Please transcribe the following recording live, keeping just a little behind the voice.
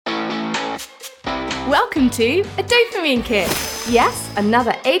Welcome to A Dopamine Kick. Yes,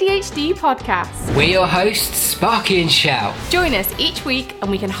 another ADHD podcast. We're your hosts, Sparky and Shell. Join us each week and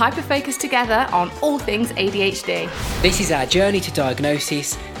we can hyper-focus together on all things ADHD. This is our journey to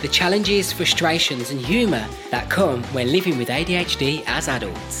diagnosis, the challenges, frustrations and humour that come when living with ADHD as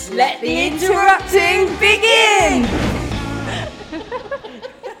adults. Let the interrupting begin!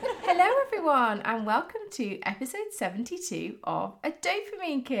 Hello everyone and welcome to episode 72 of A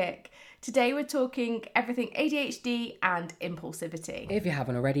Dopamine Kick. Today we're talking everything ADHD and impulsivity. If you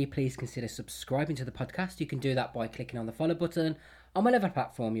haven't already, please consider subscribing to the podcast. You can do that by clicking on the follow button on whatever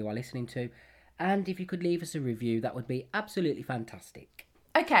platform you are listening to. And if you could leave us a review, that would be absolutely fantastic.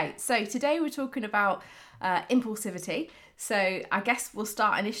 Okay, so today we're talking about impulsivity. So I guess we'll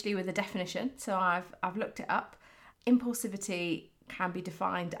start initially with a definition. So I've looked it up. Impulsivity can be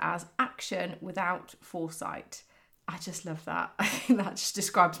defined as action without foresight. I just love that. I think that just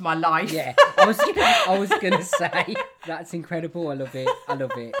describes my life. Yeah, I was gonna say that's incredible. I love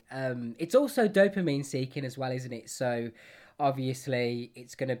it. It's also dopamine seeking as well, isn't it? So obviously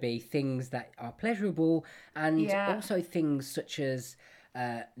it's going to be things that are pleasurable and also things such as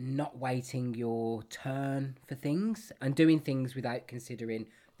not waiting your turn for things and doing things without considering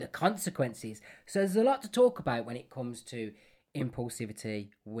the consequences. So there's a lot to talk about when it comes to impulsivity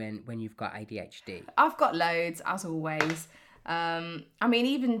when you've got ADHD. I've got loads, as always. I mean,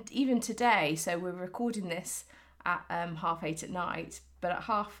 even today, so we're recording this at 8:30 at night, but at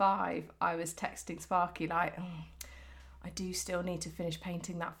 5:30 I was texting Sparky like, I do still need to finish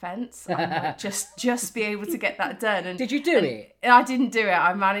painting that fence. I might just be able to get that done. And did you do it? I didn't do it.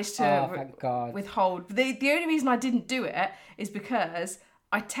 I managed to thank God. withhold. The only reason I didn't do it is because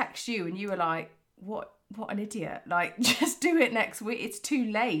I text you and you were like, what an idiot. Like, just do it next week. It's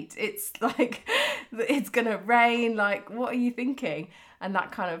too late. It's like, it's going to rain. Like, what are you thinking? And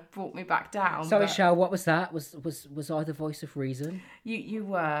that kind of brought me back down. Sorry, Shell, what was that? Was I the voice of reason? You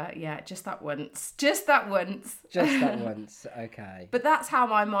were, yeah, just that once. Just that once. Okay. But that's how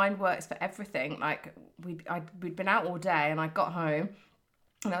my mind works for everything. Like, we'd been out all day and I got home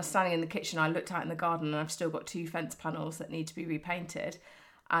and I was standing in the kitchen. I looked out in the garden and I've still got 2 fence panels that need to be repainted.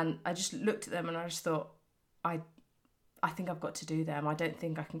 And I just looked at them and I just thought, I think I've got to do them. I don't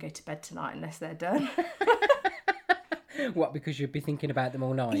think I can go to bed tonight unless they're done. What, because you'd be thinking about them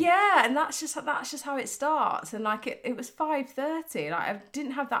all night? Yeah, and that's just how it starts. And like it was 5:30. Like I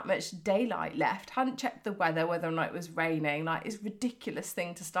didn't have that much daylight left. Hadn't checked the weather, whether or not it was raining. Like it's a ridiculous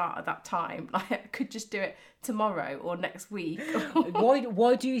thing to start at that time. Like I could just do it tomorrow or next week.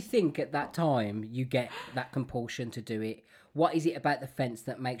 Why do you think at that time you get that compulsion to do it? What is it about the fence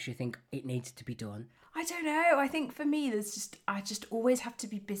that makes you think it needs to be done? I don't know. I think for me, I just always have to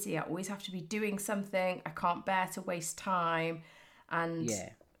be busy. I always have to be doing something. I can't bear to waste time. And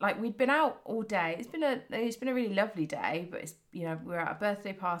like we'd been out all day. It's been a really lovely day, but it's, you know, we were at a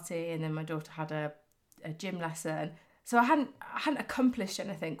birthday party and then my daughter had a gym lesson. So I hadn't accomplished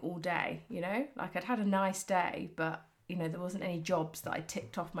anything all day, you know? Like I'd had a nice day, but you know, there wasn't any jobs that I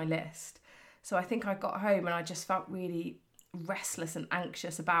ticked off my list. So I think I got home and I just felt really restless and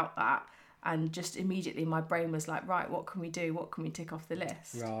anxious about that. And just immediately my brain was like, right, what can we do? What can we tick off the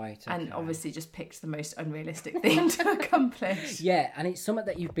list? Right. Okay. And obviously just picked the most unrealistic thing to accomplish. Yeah, and it's something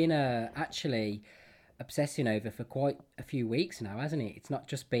that you've been actually obsessing over for quite a few weeks now, hasn't it? It's not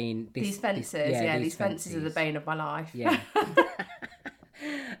just been these fences. These fences are the bane of my life. Yeah.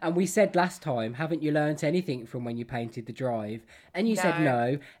 And we said last time, haven't you learnt anything from when you painted the drive? And you said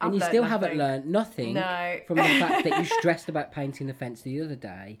no. And you still haven't learnt nothing from the fact that you stressed about painting the fence the other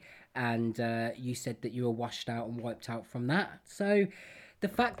day. And you said that you were washed out and wiped out from that. So the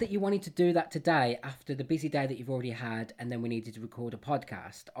fact that you wanted to do that today after the busy day that you've already had and then we needed to record a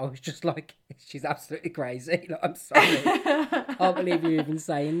podcast, I was just like, she's absolutely crazy. Like, I'm sorry. I can't believe you're even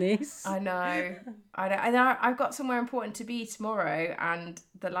saying this. I know. I've got somewhere important to be tomorrow and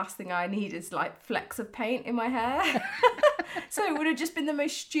the last thing I need is like flecks of paint in my hair. So it would have just been the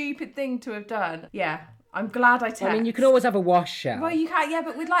most stupid thing to have done. Yeah. I'm glad I texted. I mean, you can always have a wash out. Well, you can't, yeah,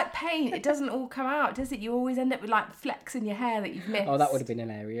 but with like paint, it doesn't all come out, does it? You always end up with like flecks in your hair that you've missed. Oh, that would have been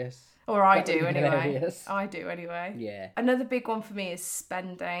hilarious. Or I do anyway. I do anyway. Yeah. Another big one for me is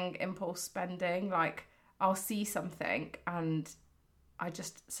spending, impulse spending. Like, I'll see something and I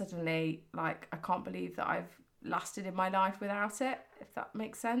just suddenly, like, I can't believe that I've lasted in my life without it, if that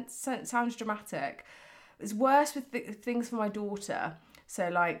makes sense. So it sounds dramatic. It's worse with things for my daughter. So,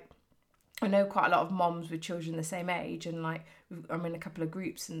 like, I know quite a lot of moms with children the same age and like I'm in a couple of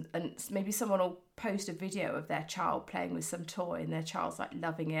groups and maybe someone will post a video of their child playing with some toy and their child's like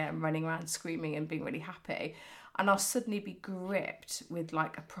loving it and running around screaming and being really happy. and I'll suddenly be gripped with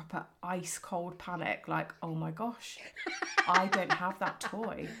like a proper ice cold panic, like, oh my gosh, I don't have that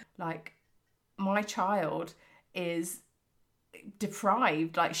toy. Like, my child is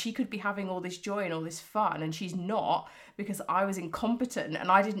deprived. Like, she could be having all this joy and all this fun, and she's not, because I was incompetent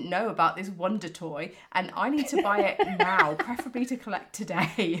and I didn't know about this wonder toy, and I need to buy it now, preferably to collect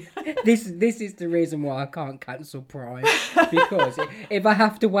today. This is the reason why I can't cancel Prime, because if I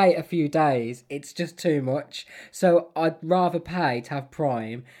have to wait a few days, it's just too much. So I'd rather pay to have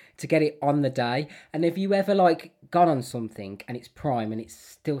Prime to get it on the day. And if you ever like gone on something and it's Prime and it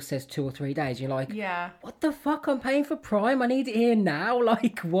still says 2 or 3 days, you're like, yeah, what the fuck, I'm paying for Prime, I need it here now.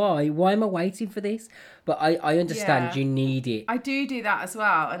 Like, why am I waiting for this? But I understand, you need it. I do that as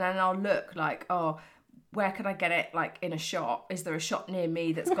well. And then I'll look like, oh, where could I get it, like, in a shop? Is there a shop near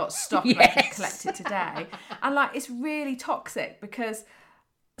me that's got stock and I can collect it today? And like, it's really toxic, because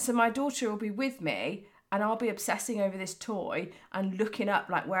so my daughter will be with me and I'll be obsessing over this toy and looking up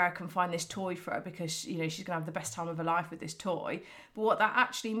like where I can find this toy for her, because, you know, she's gonna have the best time of her life with this toy. But what that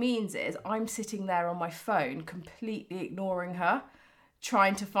actually means is I'm sitting there on my phone completely ignoring her,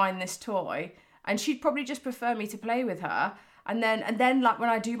 trying to find this toy, and she'd probably just prefer me to play with her. And then like when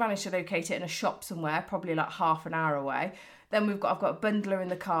I do manage to locate it in a shop somewhere, probably like half an hour away, then I've got a bundler in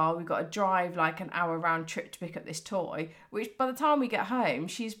the car, we've got to drive like an hour round trip to pick up this toy, which by the time we get home,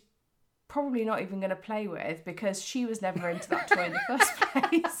 she's probably not even going to play with, because she was never into that toy in the first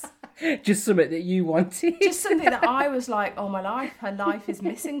place. Just something that you wanted. Just something that I was like, oh, her life is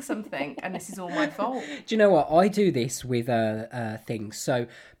missing something, and this is all my fault. Do you know what? I do this with things. So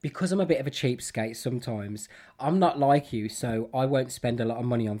because I'm a bit of a cheapskate sometimes, I'm not like you, so I won't spend a lot of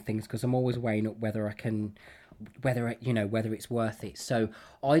money on things, because I'm always weighing up whether it's worth it. So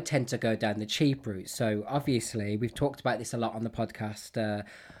I tend to go down the cheap route. So obviously, we've talked about this a lot on the podcast.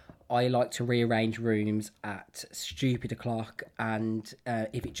 I like to rearrange rooms at stupid o'clock, and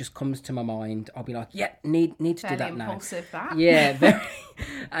if it just comes to my mind, I'll be like, yeah, need to do that now. Impulsive, that. Yeah, very.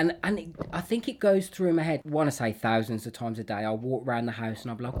 I think it goes through my head, I want to say thousands of times a day. I'll walk around the house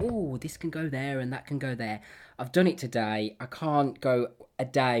and I'll be like, oh, this can go there and that can go there. I've done it today. I can't go a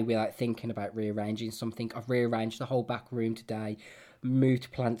day without thinking about rearranging something. I've rearranged the whole back room today,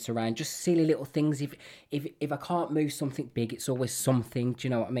 moved plants around, just silly little things. If I can't move something big, it's always something. Do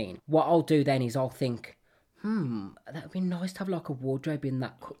you know what I mean? What I'll do then is I'll think, that would be nice to have like a wardrobe in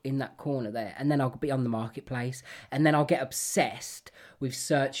that corner there, and then I'll be on the marketplace, and then I'll get obsessed with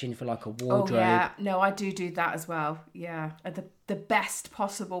searching for like a wardrobe. Oh yeah, no, I do that as well. Yeah, at the best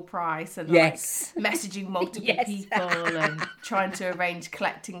possible price, and yes, like messaging multiple people and trying to arrange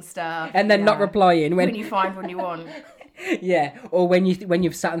collecting stuff, and then not replying when you find one you want. Yeah, or when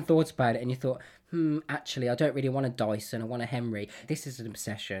you've sat and thought about it and you thought, actually, I don't really want a Dyson, I want a Henry. This is an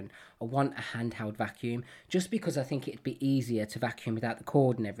obsession. I want a handheld vacuum, just because I think it'd be easier to vacuum without the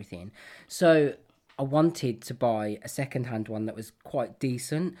cord and everything. So I wanted to buy a second-hand one that was quite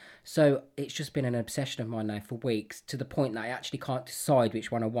decent. So it's just been an obsession of mine now for weeks, to the point that I actually can't decide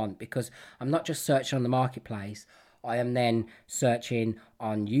which one I want, because I'm not just searching on the marketplace. I am then searching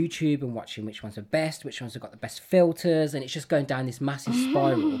on YouTube and watching which ones are best, which ones have got the best filters, and it's just going down this massive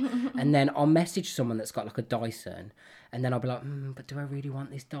spiral. And then I'll message someone that's got like a Dyson, and then I'll be like, but do I really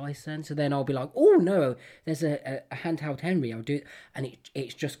want this Dyson? So then I'll be like, oh no, there's a handheld Henry, I'll do it. And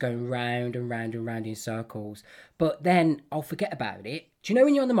it's just going round and round and round in circles. But then I'll forget about it. Do you know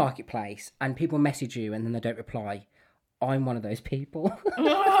when you're on the marketplace and people message you and then they don't reply? I'm one of those people.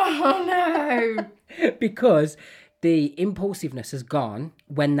 Oh no. Because the impulsiveness has gone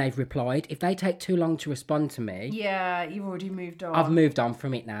when they've replied. If they take too long to respond to me... Yeah, you've already moved on. I've moved on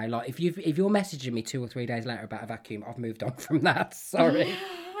from it now. Like, if you're messaging me 2 or 3 days later about a vacuum, I've moved on from that. Sorry.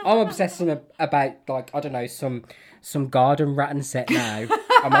 I'm obsessing about, like, I don't know, some garden rattan set now.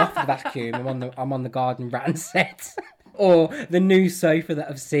 I'm off the vacuum. I'm on the garden rattan set. Or the new sofa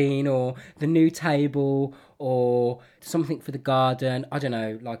that I've seen, or the new table, or something for the garden. I don't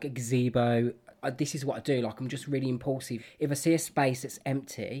know, like a gazebo. This is what I do. Like, I'm just really impulsive. If I see a space that's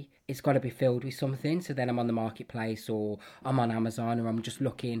empty, it's got to be filled with something. So then I'm on the marketplace, or I'm on Amazon, or I'm just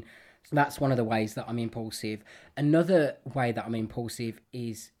looking. So that's one of the ways that I'm impulsive. Another way that I'm impulsive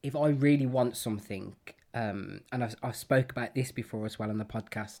is if I really want something. And I've spoke about this before as well on the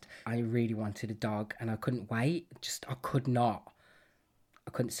podcast. I really wanted a dog, and I couldn't wait. I could not.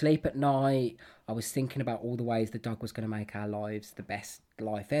 I couldn't sleep at night. I was thinking about all the ways the dog was going to make our lives the best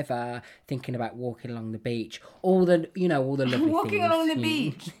life ever. Thinking about walking along the beach, all the lovely things. Walking along the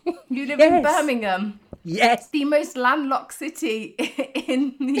beach. You live in Birmingham. Yes. The most landlocked city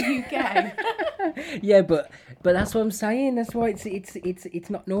in the UK. Yeah, but that's what I'm saying. That's why it's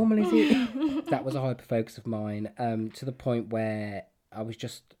not normal, is it? That was a hyper focus of mine, to the point where I was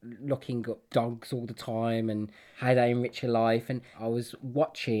just looking up dogs all the time and how they enrich your life. And I was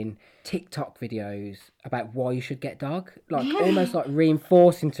watching TikTok videos about why you should get dog. Like, almost like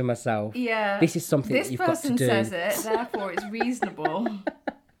reinforcing to myself. Yeah. This is something that you've got to do. This person says it, therefore it's reasonable.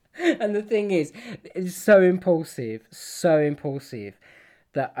 And the thing is, it's so impulsive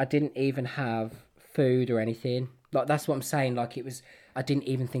that I didn't even have food or anything. Like, that's what I'm saying. Like, I didn't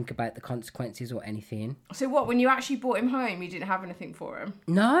even think about the consequences or anything. So what, when you actually brought him home, you didn't have anything for him?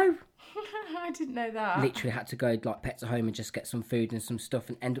 No. I didn't know that. Literally had to go like Pets at Home and just get some food and some stuff,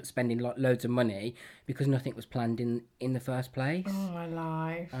 and end up spending like loads of money because nothing was planned in the first place. Oh, my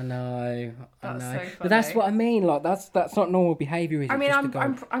life. I know. That's so funny. But that's what I mean. Like, that's not normal behaviour, is it? I mean,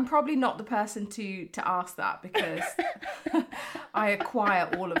 I'm probably not the person to ask that, because I acquire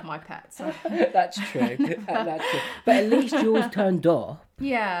all of my pets. So. That's true. That's true. But at least yours turned up.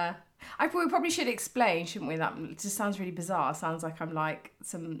 Yeah. We probably should explain, shouldn't we? That just sounds really bizarre. Sounds like I'm like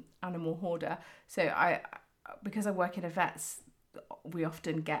some animal hoarder. So because I work in a vet's, we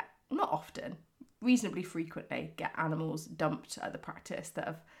often get, not often, reasonably frequently get animals dumped at the practice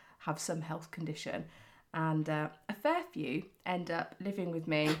that have some health condition. And a fair few end up living with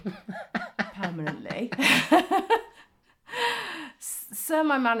me permanently.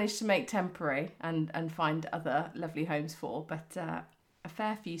 Some I managed to make temporary and find other lovely homes for, but a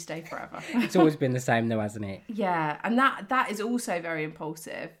fair few stay forever. It's always been the same though, hasn't it? Yeah, and that is also very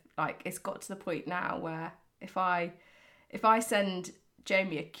impulsive. Like, it's got to the point now where if I send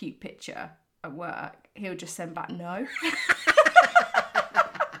Jamie a cute picture at work, he'll just send back no.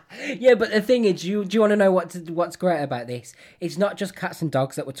 Yeah, but the thing is, do you want to know what's great about this? It's not just cats and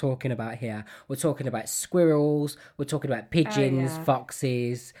dogs that we're talking about here. We're talking about squirrels. We're talking about pigeons,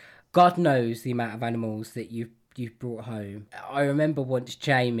 foxes. God knows the amount of animals that you've brought home. I remember once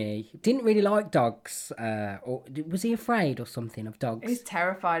Jamie didn't really like dogs, or was he afraid or something of dogs? He's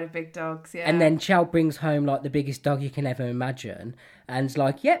terrified of big dogs, yeah. And then Chow brings home like the biggest dog you can ever imagine, and it's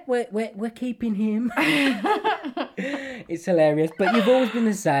like, yeah, we're keeping him. It's hilarious. But you've always been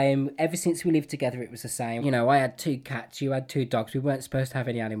the same. Ever since we lived together, it was the same. You know, I had 2 cats, you had 2 dogs. We weren't supposed to have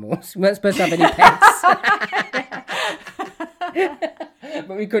any animals. We weren't supposed to have any pets.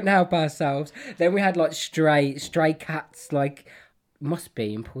 But we couldn't help ourselves. Then we had like stray cats. Like, must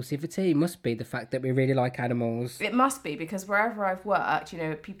be impulsivity. Must be the fact that we really like animals. It must be, because wherever I've worked, you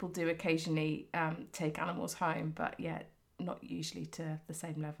know, people do occasionally take animals home, but yeah, not usually to the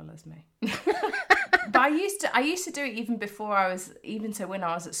same level as me. But I used to do it even before when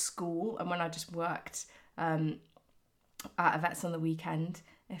I was at school, and when I just worked at a vet's on the weekend.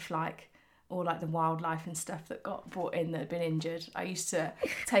 If like all like the wildlife and stuff that got brought in that had been injured, I used to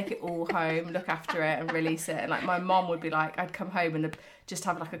take it all home, look after it and release it. And like my mom would be like, I'd come home and just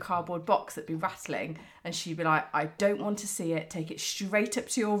have like a cardboard box that'd be rattling, and she'd be like, I don't want to see it, take it straight up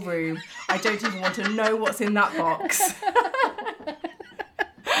to your room, I don't even want to know what's in that box.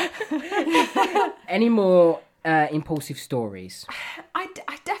 Any more impulsive stories? I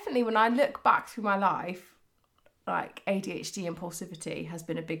definitely, when I look back through my life, like ADHD, impulsivity has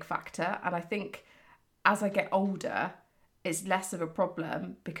been a big factor. And I think as I get older, it's less of a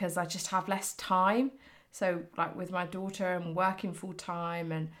problem because I just have less time. So like with my daughter, I'm working full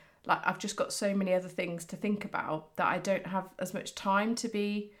time, and like I've just got so many other things to think about that I don't have as much time to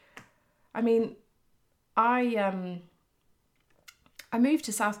be. I mean, I moved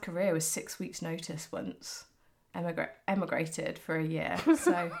to South Korea with 6 weeks notice once. Emigrated for a year,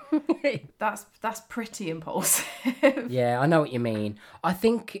 so that's pretty impulsive. Yeah, I know what you mean. I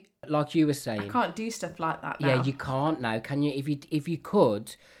think, like you were saying, I can't do stuff like that now. Yeah, you can't now, can you? If you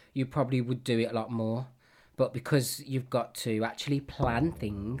could, you probably would do it a lot more. But because you've got to actually plan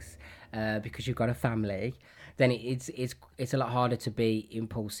things, because you've got a family, then it's a lot harder to be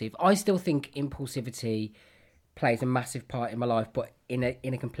impulsive. I still think impulsivity plays a massive part in my life, but in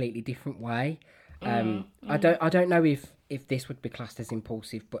a completely different way. I don't know if this would be classed as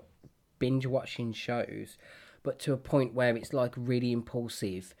impulsive, but binge watching shows, but to a point where it's like really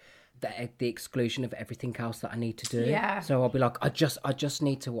impulsive, at the exclusion of everything else that I need to do. Yeah. So I'll be like, I just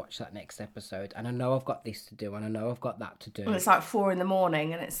need to watch that next episode, and I know I've got this to do, and I know I've got that to do. And it's like 4 a.m,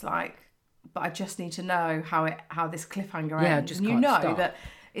 and it's like, but I just need to know how this cliffhanger ends. Just can't stop. That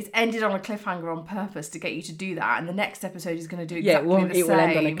it's ended on a cliffhanger on purpose to get you to do that, and the next episode is going to do exactly the same. It will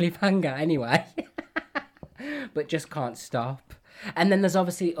end on a cliffhanger anyway. But just can't stop. And then there's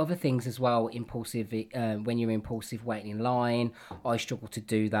obviously other things as well. Impulsive, when you're impulsive waiting in line, I struggle to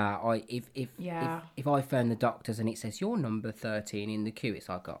do that. If I phone the doctors and it says you're number 13 in the queue, it's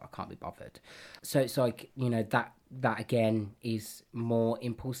like, oh, I can't be bothered. So it's like, that again is more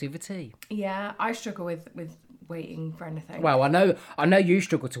impulsivity. Yeah, I struggle with waiting for anything. Well, I know you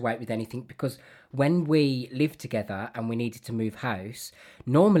struggle to wait with anything, because when we lived together and we needed to move house,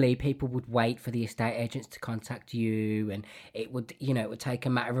 normally people would wait for the estate agents to contact you, and it would take a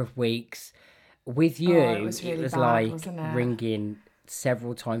matter of weeks. With you, it was bad, like ringing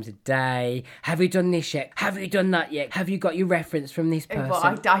several times a day. Have you done this yet? Have you done that yet? Have you got your reference from this person? Well,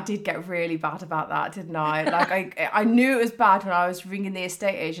 I did get really bad about that, didn't I? Like, I knew it was bad when I was ringing the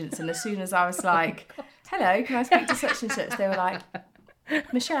estate agents, and as soon as I was like, hello, can I speak to such and such, they were like,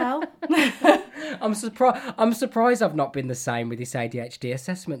 Michelle. I'm surprised I've not been the same with this ADHD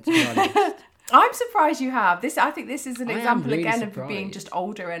assessment, to be honest. I'm surprised you have. I think this is an example again of being just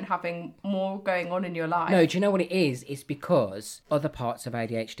older and having more going on in your life. No, do you know what it is? It's because other parts of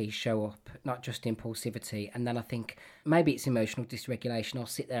ADHD show up, not just impulsivity. And then I think maybe it's emotional dysregulation. I'll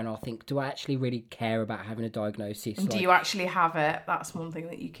sit there and I'll think, do I actually really care about having a diagnosis? Do you actually have it? That's one thing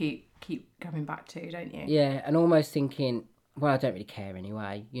that you keep coming back to, don't you? Yeah, and almost thinking, well, I don't really care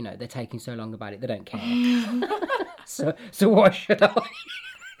anyway. They're taking so long about it, they don't care. So why should I?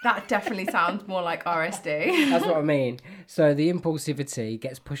 That definitely sounds more like RSD. That's what I mean. So the impulsivity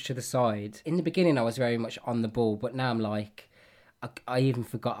gets pushed to the side. In the beginning, I was very much on the ball, but now I'm like, I even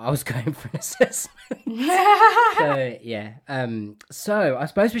forgot I was going for an assessment. So, yeah. So I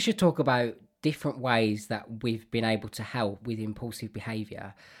suppose we should talk about different ways that we've been able to help with impulsive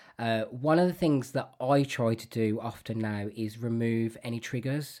behaviour. One of the things that I try to do often now is remove any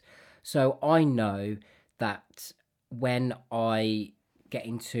triggers. So I know that when I get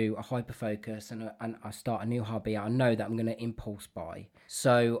into a hyperfocus and I start a new hobby, I know that I'm going to impulse buy.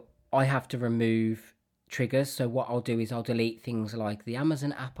 So I have to remove triggers. So what I'll do is I'll delete things like the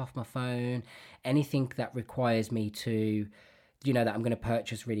Amazon app off my phone, anything that requires me to, that I'm going to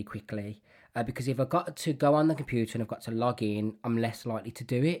purchase really quickly. Because if I've got to go on the computer and I've got to log in, I'm less likely to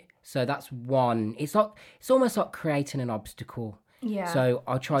do it. So that's one. It's almost like creating an obstacle. Yeah. So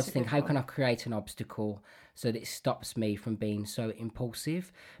I'll try to think, how can I create an obstacle so that it stops me from being so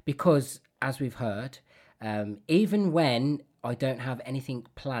impulsive? Because, as we've heard, even when I don't have anything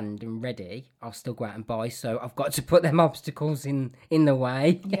planned and ready, I'll still go out and buy. So I've got to put them obstacles in the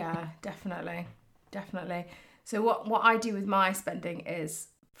way. Yeah, definitely. So what I do with my spending is,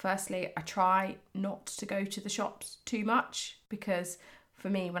 firstly, I try not to go to the shops too much, because for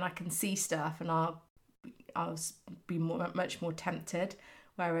me, when I can see stuff, and I'll be much more tempted.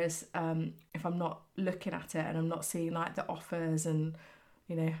 Whereas if I'm not looking at it and I'm not seeing like the offers and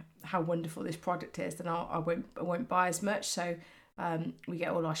how wonderful this product is, then I won't buy as much. So we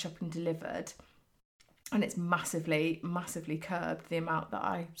get all our shopping delivered, and it's massively curbed the amount that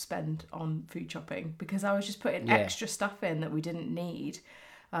I spend on food shopping, because I was just putting extra stuff in that we didn't need.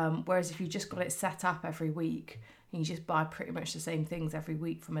 Whereas if you just got it set up every week and you just buy pretty much the same things every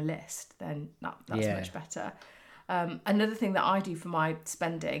week from a list, then that's much better. Another thing that I do for my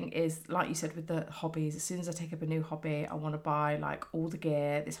spending is, like you said, with the hobbies. As soon as I take up a new hobby, I want to buy like all the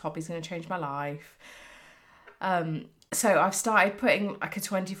gear. This hobby's going to change my life. So I've started putting like a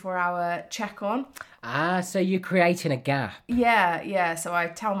 24-hour check on. So you're creating a gap. Yeah. So I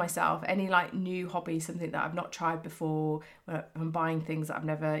tell myself any like new hobby, something that I've not tried before, when I'm buying things that I've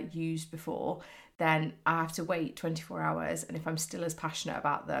never used before, then I have to wait 24 hours. And if I'm still as passionate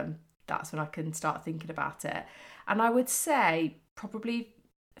about them, that's when I can start thinking about it. And I would say probably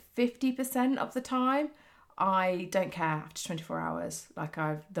 50% of the time, I don't care after 24 hours. Like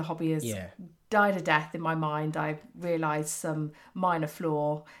the hobby has died a death in my mind. I've realised some minor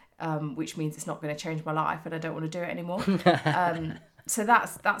flaw, which means it's not going to change my life and I don't want to do it anymore. So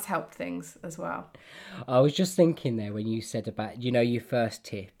that's helped things as well. I was just thinking there when you said about, your first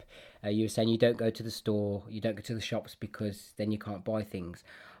tip, you were saying you don't go to the store, you don't go to the shops because then you can't buy things.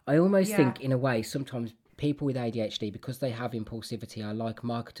 I almost think in a way sometimes people with ADHD, because they have impulsivity, are like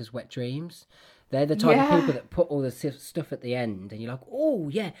marketers' wet dreams. They're the type of people that put all the stuff at the end and you're like, oh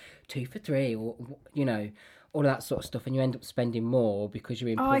yeah, 2 for 3, or all of that sort of stuff, and you end up spending more because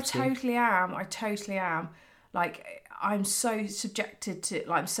you're impulsive. Oh, I totally am. Like, I'm so subjected to,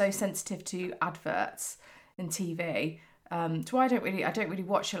 like, I'm so sensitive to adverts and TV. So I don't really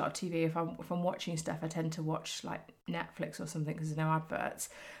watch a lot of TV. If I'm watching stuff, I tend to watch like Netflix or something because there's no adverts.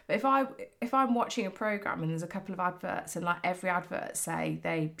 But if I'm watching a program and there's a couple of adverts, and like every advert say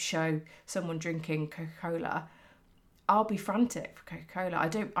they show someone drinking Coca-Cola, I'll be frantic for Coca-Cola.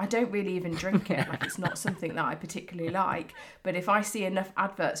 I don't really even drink it. Like, it's not something that I particularly like. But if I see enough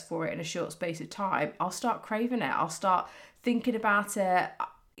adverts for it in a short space of time, I'll start craving it. I'll start thinking about it.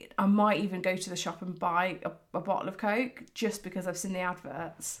 I might even go to the shop and buy a bottle of Coke just because I've seen the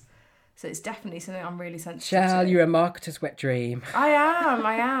adverts. So it's definitely something I'm really sensitive Shall, to. you're a marketer's wet dream. I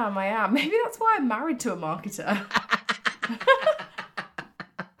am. Maybe that's why I'm married to a marketer.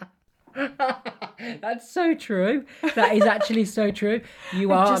 That's so true. That is actually so true.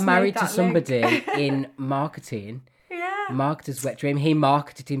 You are married to somebody in marketing. Yeah. Marketer's wet dream. He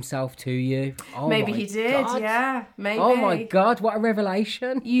marketed himself to you. Oh, maybe he did. God. Yeah, maybe. Oh my God, what a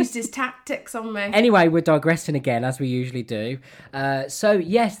revelation. Used his tactics on me. Anyway, we're digressing again, as we usually do. So,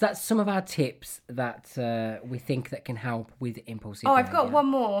 yes, that's some of our tips that we think that can help with impulsive behaviour. I've got one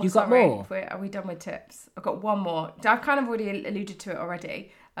more. You've got more? Are we done with tips? I've got one more. I've kind of already alluded to it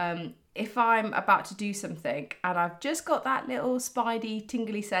already. If I'm about to do something and I've just got that little spidey,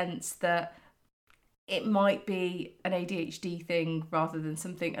 tingly sense that it might be an ADHD thing rather than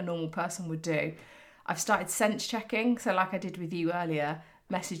something a normal person would do, I've started sense checking. So like I did with you earlier,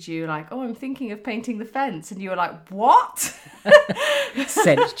 message you like, oh, I'm thinking of painting the fence. And you were like, what?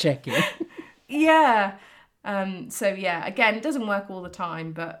 Sense checking. Yeah. So yeah, again, it doesn't work all the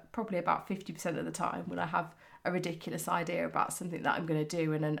time, but probably about 50% of the time when I have a ridiculous idea about something that I'm going to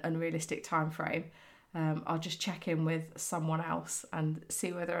do in an unrealistic time frame, I'll just check in with someone else and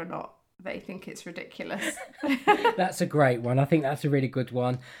see whether or not they think it's ridiculous. That's a great one. I think that's a really good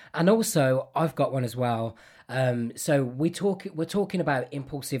one. And also, I've got one as well. So we're talking about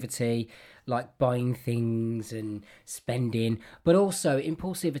impulsivity, like buying things and spending, but also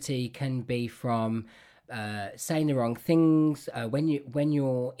impulsivity can be from saying the wrong things. When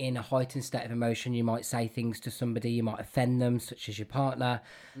you're in a heightened state of emotion, you might say things to somebody, you might offend them, such as your partner.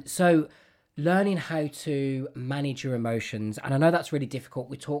 So learning how to manage your emotions, and I know that's really difficult.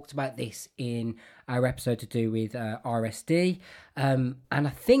 We talked about this in our episode to do with RSD, and I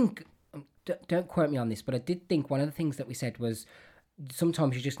think, don't quote me on this, but I did think one of the things that we said was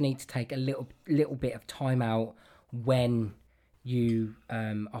sometimes you just need to take a little bit of time out when you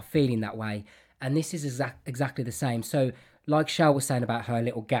are feeling that way. And this is exactly the same. So like Shell was saying about her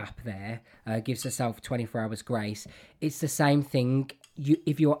little gap there, gives herself 24 hours grace. It's the same thing.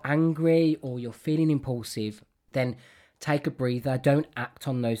 If you're angry or you're feeling impulsive, then take a breather. Don't act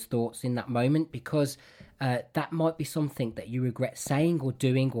on those thoughts in that moment, because that might be something that you regret saying or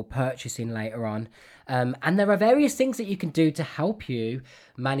doing or purchasing later on. And there are various things that you can do to help you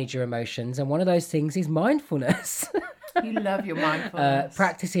manage your emotions. And one of those things is mindfulness. You love your mindfulness.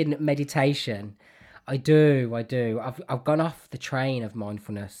 Practicing meditation. I do. I've gone off the train of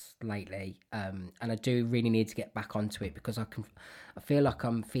mindfulness lately, and I do really need to get back onto it, because I feel like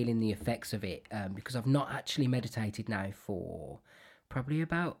I'm feeling the effects of it, because I've not actually meditated now for probably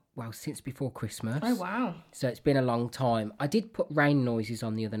since before Christmas. Oh, wow. So it's been a long time. I did put rain noises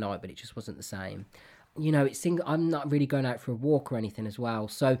on the other night, but it just wasn't the same. You know, I'm not really going out for a walk or anything as well.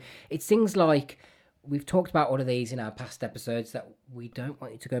 So it's things like, we've talked about all of these in our past episodes that we don't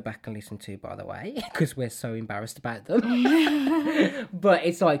want you to go back and listen to, by the way, because we're so embarrassed about them. But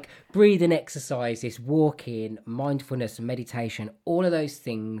it's like breathing exercises, walking, mindfulness and meditation. All of those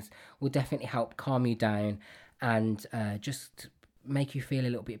things will definitely help calm you down and just make you feel a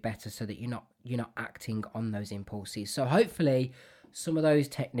little bit better, so that you're not acting on those impulses. So hopefully some of those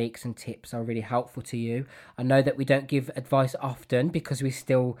techniques and tips are really helpful to you. I know that we don't give advice often because we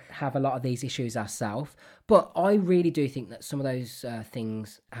still have a lot of these issues ourselves, but I really do think that some of those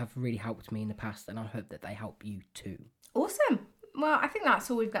things have really helped me in the past, and I hope that they help you too. Awesome. Well, I think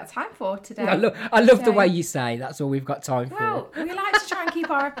that's all we've got time for today. I love the way you say that's all we've got time for. Well, we like to try and keep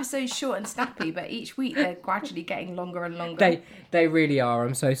our episodes short and snappy, but each week they're gradually getting longer and longer. They really are.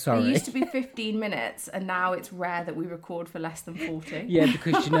 I'm so sorry. They used to be 15 minutes, and now it's rare that we record for less than 40. Yeah,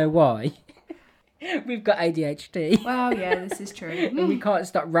 because you know why? We've got ADHD. Well, yeah, this is true. And we can't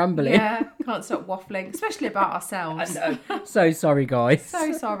stop rambling. Yeah, can't stop waffling, especially about ourselves. I know. So sorry, guys.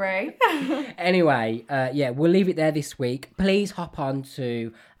 So sorry. Anyway, we'll leave it there this week. Please hop on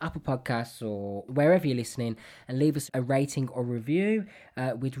to Apple Podcasts or wherever you're listening and leave us a rating or review.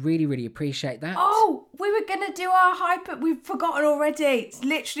 We'd really, really appreciate that. Oh, we were going to do our hyper... We've forgotten already. It's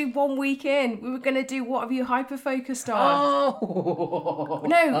literally 1 week in. We were going to do what have you hyper-focused on? Oh!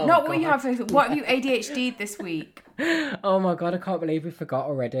 No, not what you hyper-focused. What have you ADHD'd this week? Oh my God, I can't believe we forgot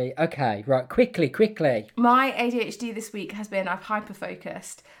already. Okay, right, quickly. My ADHD this week has been I've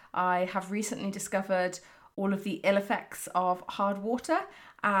hyper-focused. I have recently discovered all of the ill effects of hard water,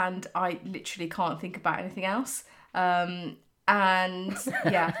 and I literally can't think about anything else. And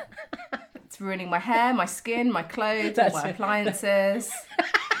yeah. It's ruining my hair, my skin, my clothes, all my appliances.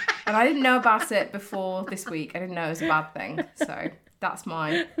 And I didn't know about it before this week. I didn't know it was a bad thing. So that's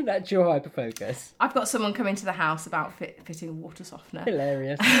mine. That's your hyperfocus. I've got someone coming to the house about fitting a water softener.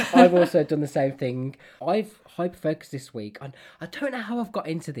 Hilarious. I've also done the same thing. I've hyperfocused this week. I don't know how I've got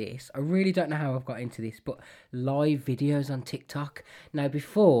into this. I really don't know how I've got into this, but live videos on TikTok. Now,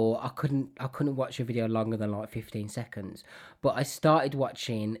 before, I couldn't watch a video longer than like 15 seconds. But I started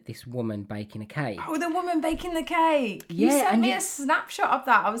watching this woman baking a cake. Oh, the woman baking the cake. Yeah, you sent me a snapshot of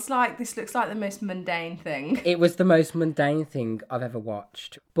that. I was like, this looks like the most mundane thing. It was the most mundane thing I've ever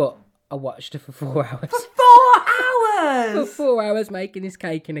watched. But I watched her for 4 hours. For 4 hours? For 4 hours making this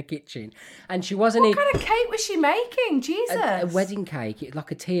cake in a kitchen. And she wasn't... What kind of cake was she making? Jesus. A wedding cake. It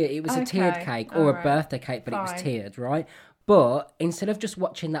was a tiered cake or a birthday cake, but Fine. It was tiered, right? But instead of just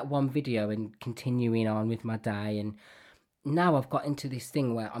watching that one video and continuing on with my day, and now I've got into this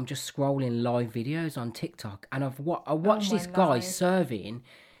thing where I'm just scrolling live videos on TikTok, and I watched this guy serving,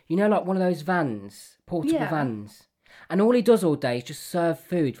 you know, like one of those vans, portable vans. And all he does all day is just serve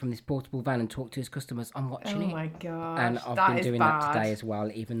food from this portable van and talk to his customers. I'm watching it. Oh my God. And I've been doing that today as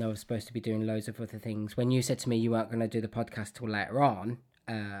well, even though I was supposed to be doing loads of other things. When you said to me you weren't going to do the podcast till later on,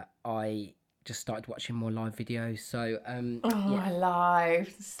 I just started watching more live videos. So my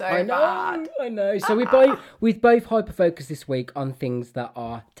life, so bad. I know. So we've both hyper-focused this week on things that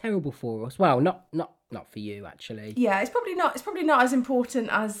are terrible for us. Well, not for you actually. Yeah, it's probably not as important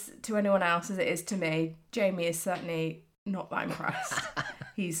as to anyone else as it is to me. Jamie is certainly not that impressed.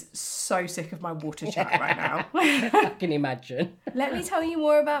 He's so sick of my water chat right now. I can imagine. Let me tell you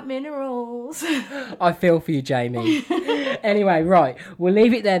more about minerals. I feel for you, Jamie. Anyway, right. We'll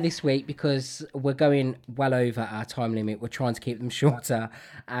leave it there this week because we're going well over our time limit. We're trying to keep them shorter.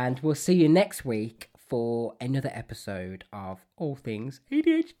 And we'll see you next week for another episode of All Things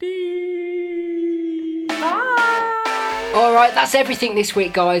ADHD. Bye. All right, that's everything this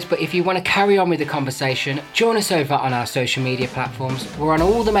week, guys. But if you want to carry on with the conversation, join us over on our social media platforms. We're on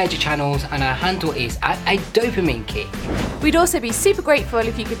all the major channels, and our handle is @adopaminekick. We'd also be super grateful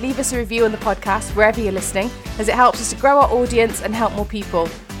if you could leave us a review on the podcast wherever you're listening, as it helps us to grow our audience and help more people.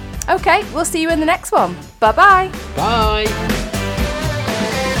 Okay, we'll see you in the next one. Bye-bye. Bye.